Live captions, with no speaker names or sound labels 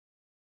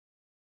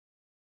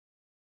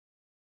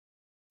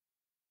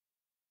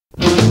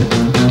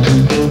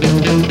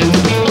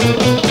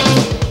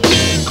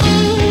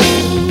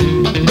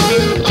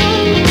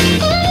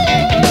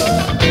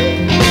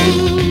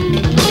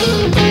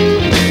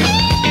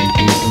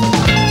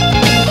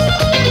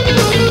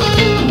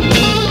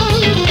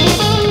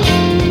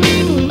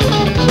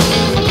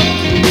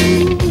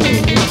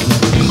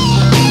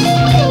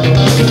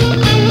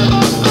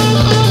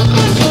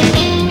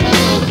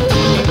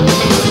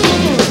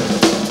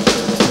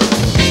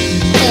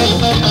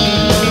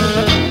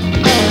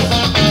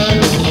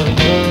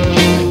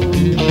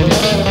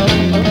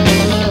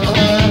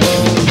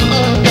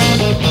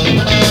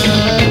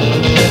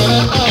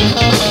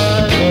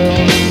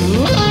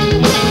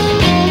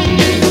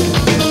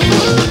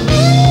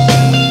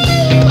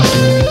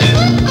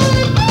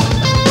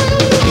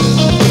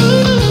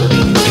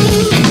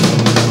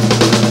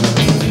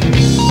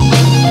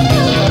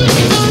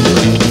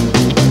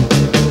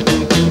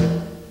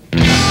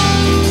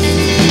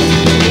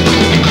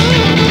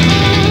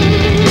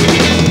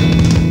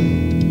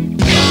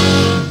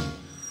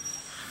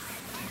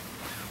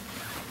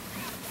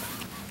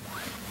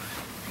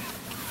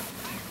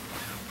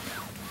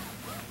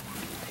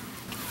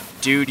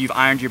Dude, you've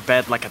ironed your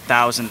bed like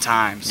 1,000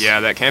 times. Yeah,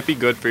 that can't be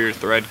good for your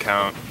thread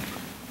count.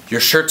 Your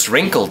shirt's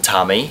wrinkled,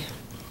 Tommy.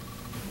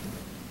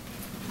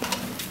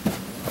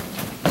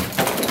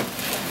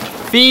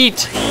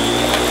 Feet!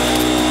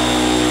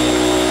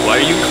 Why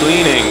are you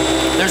cleaning?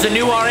 There's a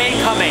new RA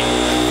coming.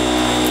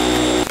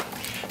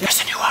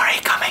 There's a new RA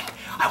coming.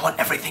 I want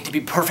everything to be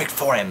perfect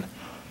for him.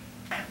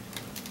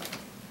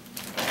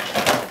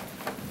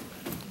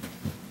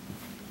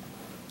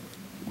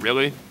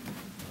 Really?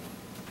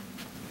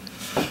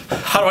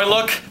 How do I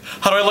look?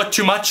 How do I look?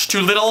 Too much?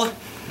 Too little?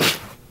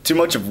 Too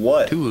much of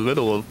what? Too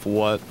little of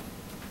what?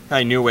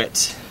 I knew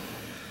it.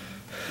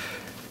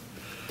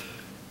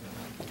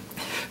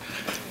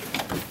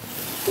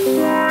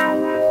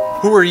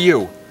 Who are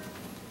you?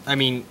 I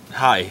mean,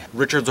 hi.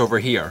 Richard's over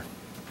here.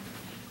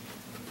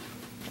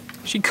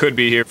 She could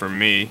be here for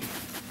me.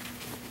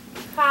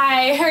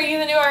 Hi, are you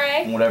the new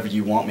RA? Whatever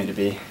you want me to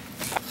be.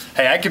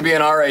 Hey, I could be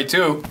an RA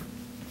too.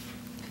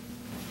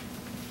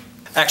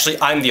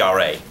 Actually, I'm the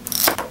RA.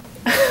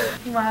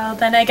 Well,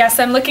 then I guess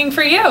I'm looking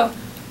for you.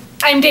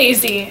 I'm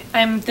Daisy.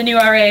 I'm the new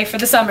RA for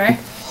the summer.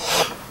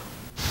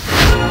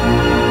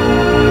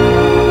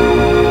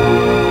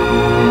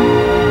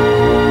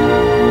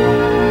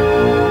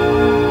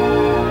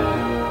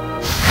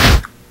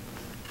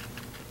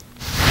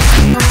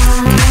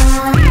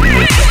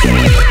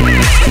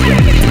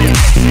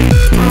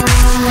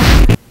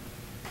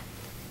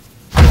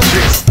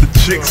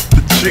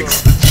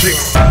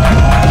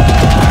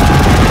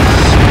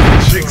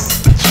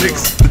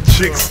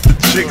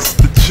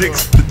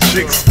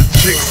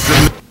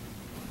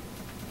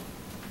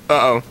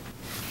 Uh-oh.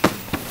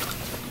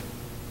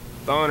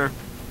 Boner.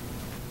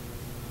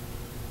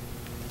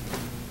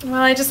 Well,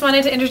 I just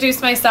wanted to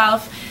introduce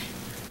myself.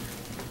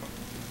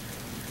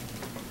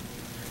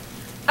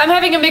 I'm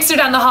having a mixer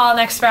down the hall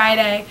next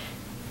Friday.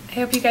 I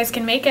hope you guys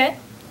can make it.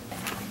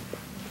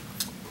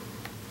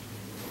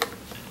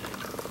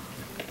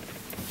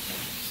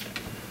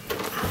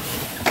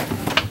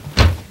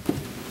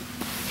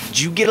 Did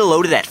you get a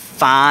load of that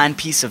fine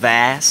piece of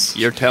ass?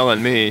 You're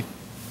telling me.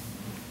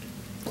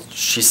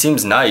 She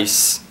seems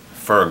nice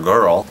for a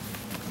girl.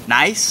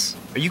 Nice?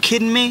 Are you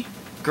kidding me?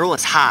 Girl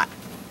is hot,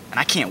 and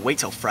I can't wait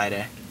till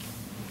Friday.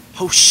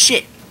 Oh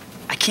shit,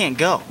 I can't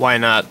go. Why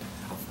not?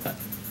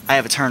 I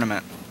have a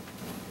tournament.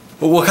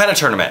 Well, what kind of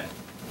tournament?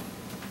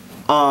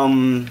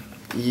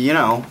 You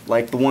know,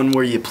 like the one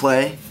where you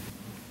play.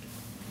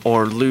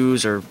 Or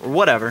lose, or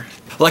whatever.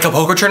 Like a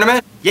poker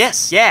tournament?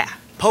 Yes, yeah,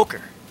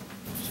 poker.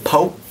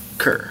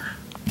 Poker.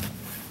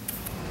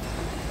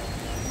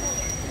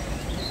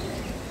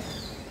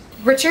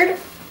 Richard,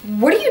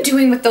 what are you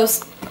doing with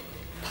those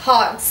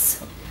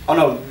pogs? Oh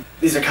no,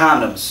 these are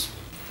condoms,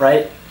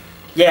 right?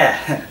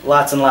 Yeah,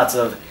 lots and lots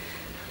of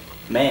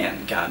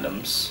man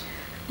condoms.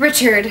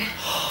 Richard.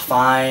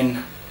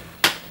 Fine.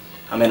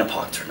 I'm in a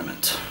pog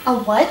tournament. A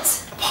what?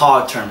 A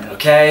pog tournament,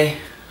 okay?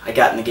 I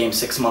got in the game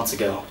 6 months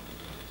ago,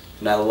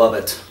 and I love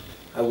it.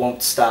 I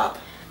won't stop.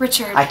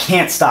 Richard. I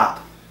can't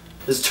stop.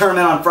 There's a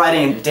tournament on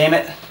Friday, and damn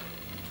it,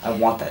 I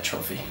want that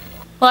trophy.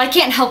 Well, I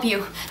can't help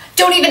you.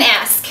 Don't even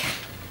ask.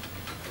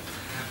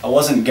 I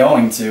wasn't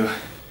going to.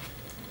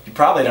 You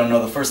probably don't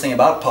know the first thing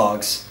about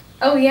pogs.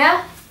 Oh,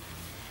 yeah?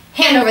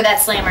 Hand over that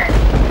slammer.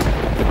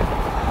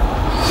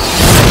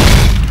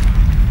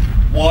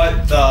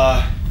 What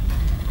the?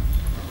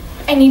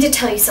 I need to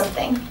tell you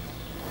something.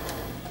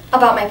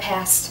 About my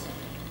past.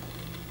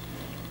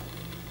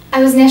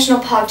 I was National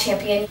Pog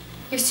Champion.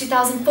 Years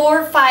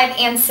 2004, 5,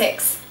 and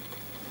 6.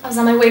 I was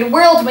on my way to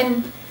World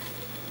when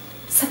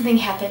something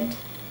happened.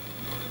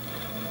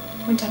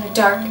 Went down a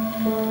dark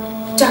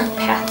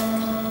path.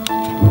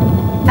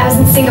 I was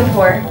in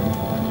Singapore,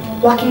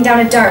 walking down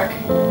a dark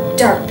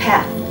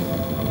path.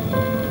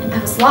 I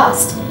was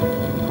lost.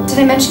 Did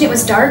I mention it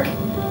was dark?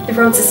 The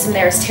road system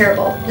there is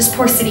terrible. Just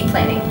poor city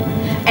planning.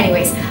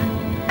 Anyways,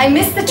 I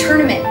missed the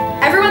tournament.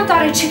 Everyone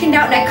thought I chickened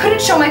out and I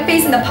couldn't show my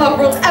face in the pug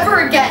world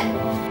ever again.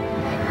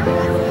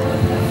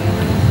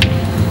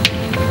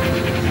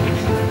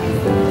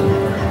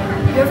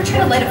 You ever try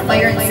to light a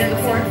fire in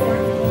Singapore?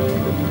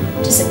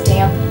 Just a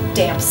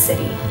damp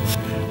city.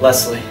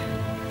 Leslie,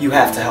 you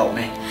have to help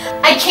me.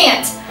 I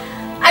can't.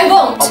 I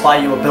won't. I'll buy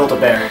you a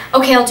Build-A-Bear.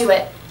 Okay, I'll do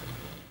it.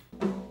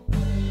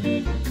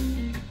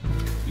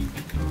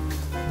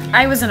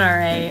 I was an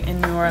RA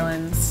in New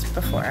Orleans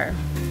before.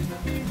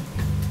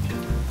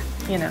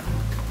 You know.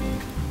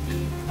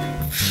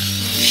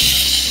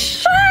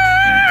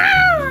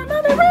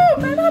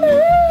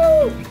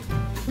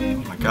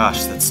 Oh my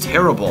gosh, that's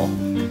terrible.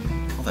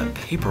 All that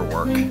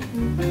paperwork.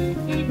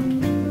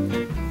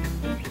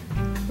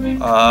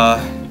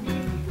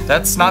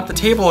 That's not the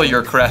table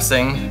you're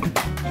caressing.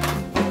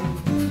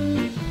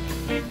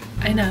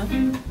 I know.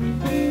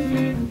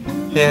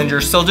 And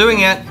you're still doing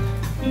it.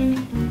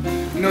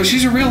 You know,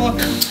 she's a real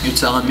looker. You're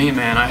telling me,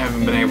 man, I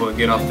haven't been able to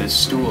get off this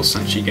stool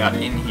since she got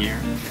in here.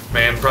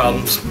 Man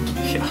problems.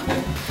 Yeah.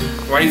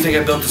 Why do you think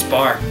I built this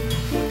bar?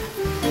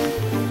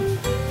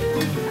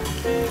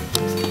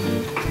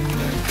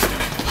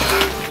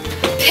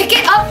 Pick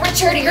it up,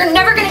 Richard. You're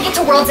never gonna get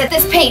to Worlds at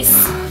this pace.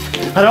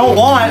 I don't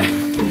want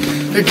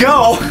to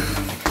go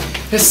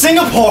to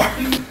Singapore.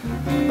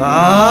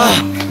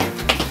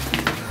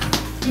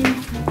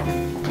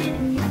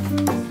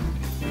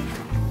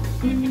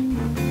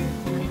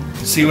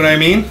 See what I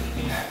mean?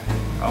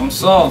 I'm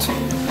solved.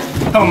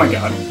 Oh my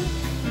god.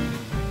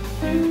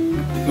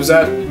 Was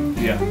that?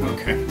 Yeah,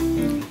 okay.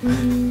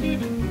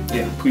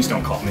 Yeah, please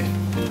don't call me.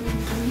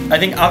 I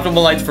think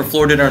optimal lights for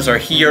floor dinners are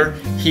here,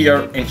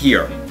 here, and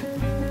here.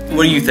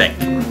 What do you think?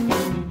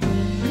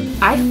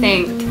 I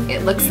think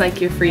it looks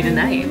like you're free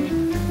tonight.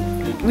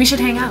 We should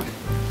hang out.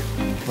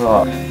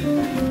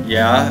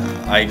 Yeah,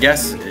 I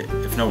guess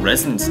if no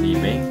residents need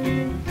me.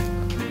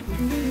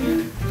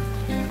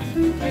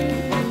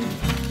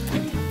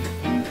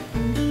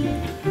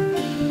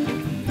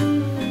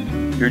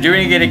 You're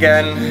doing it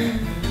again.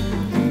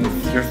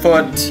 Your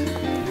foot.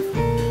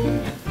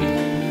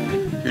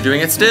 You're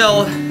doing it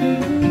still.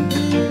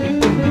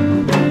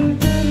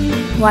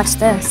 Watch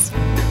this.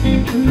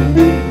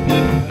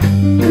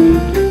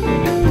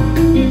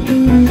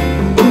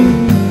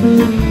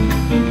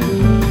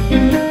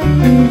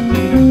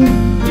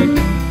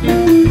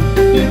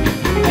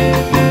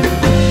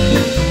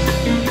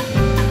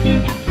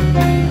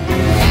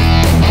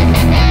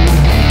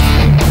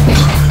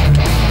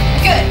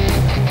 Good.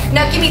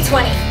 Now give me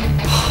 20.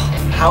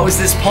 How is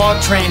this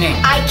pog training?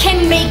 I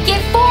can make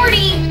it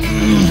 40.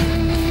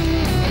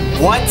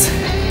 What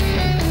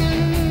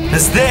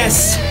does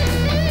this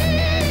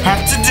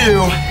have to do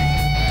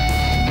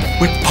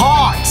with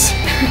pogs?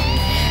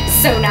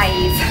 So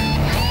naive.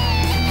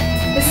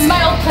 This is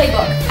my old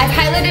playbook. I've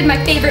highlighted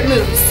my favorite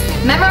moves.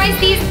 Memorize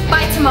these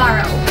by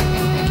tomorrow.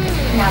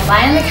 Now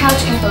lie on the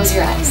couch and close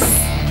your eyes.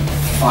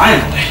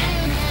 Finally.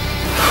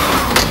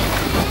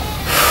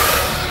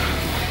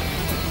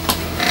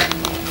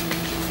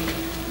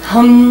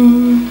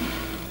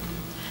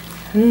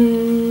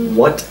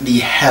 What the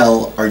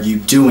hell are you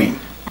doing?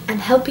 I'm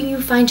helping you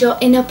find your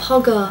inner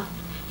pogger.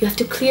 You have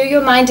to clear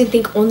your mind and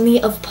think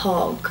only of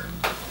pog.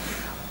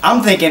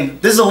 I'm thinking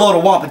this is a load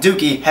of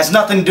wampadookie, has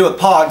nothing to do with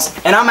pogs,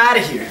 and I'm out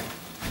of here.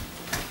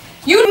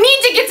 You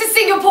need to get to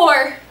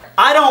Singapore!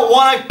 I don't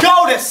want to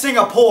go to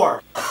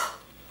Singapore!